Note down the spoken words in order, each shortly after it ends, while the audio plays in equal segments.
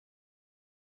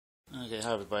Okay,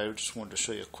 hi everybody. I just wanted to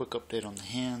show you a quick update on the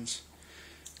hands.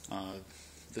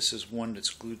 This is one that's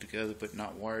glued together but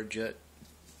not wired yet.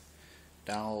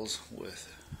 Dowels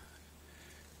with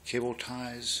cable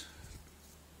ties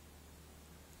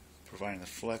providing the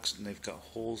flex, and they've got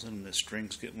holes in them that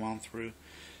strings get wound through.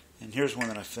 And here's one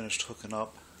that I finished hooking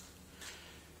up.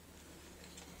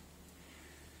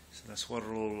 So that's what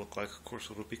it'll look like. Of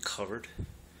course, it'll be covered.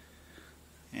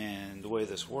 And the way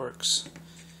this works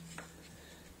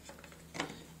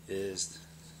is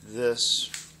this,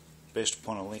 based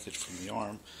upon a linkage from the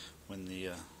arm. When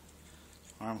the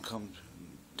arm comes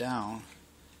down,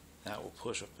 that will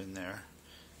push up in there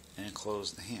and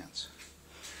close the hands.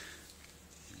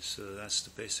 And so that's the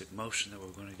basic motion that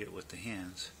we're going to get with the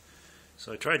hands.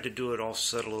 So I tried to do it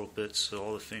offset a little bit so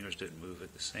all the fingers didn't move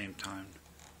at the same time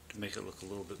to make it look a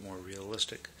little bit more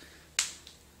realistic.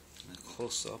 And then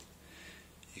close up,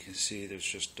 you can see there's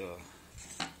just a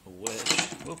wedge.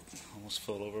 Whoop, almost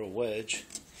fell over. A wedge.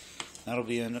 That'll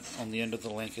be on the end of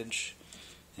the linkage,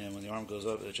 and when the arm goes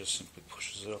up, it just simply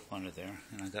pushes it up under there.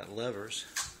 And I got levers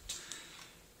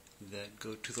that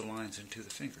go to the lines and to the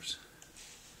fingers.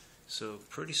 So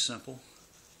pretty simple.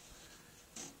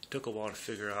 Took a while to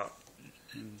figure out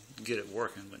and get it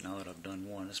working, but now that I've done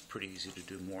one, it's pretty easy to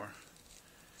do more.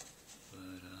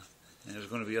 And there's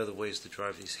going to be other ways to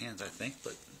drive these hands, I think,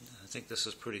 but I think this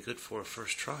is pretty good for a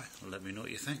first try. Let me know what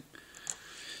you think.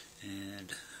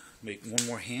 And make one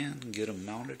more hand and get them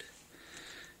mounted.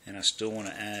 And I still want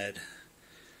to add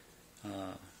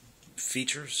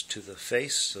features to the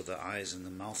face so the eyes and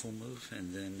the mouth will move,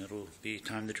 and then it'll be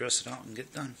time to dress it out and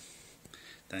get done.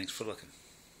 Thanks for looking.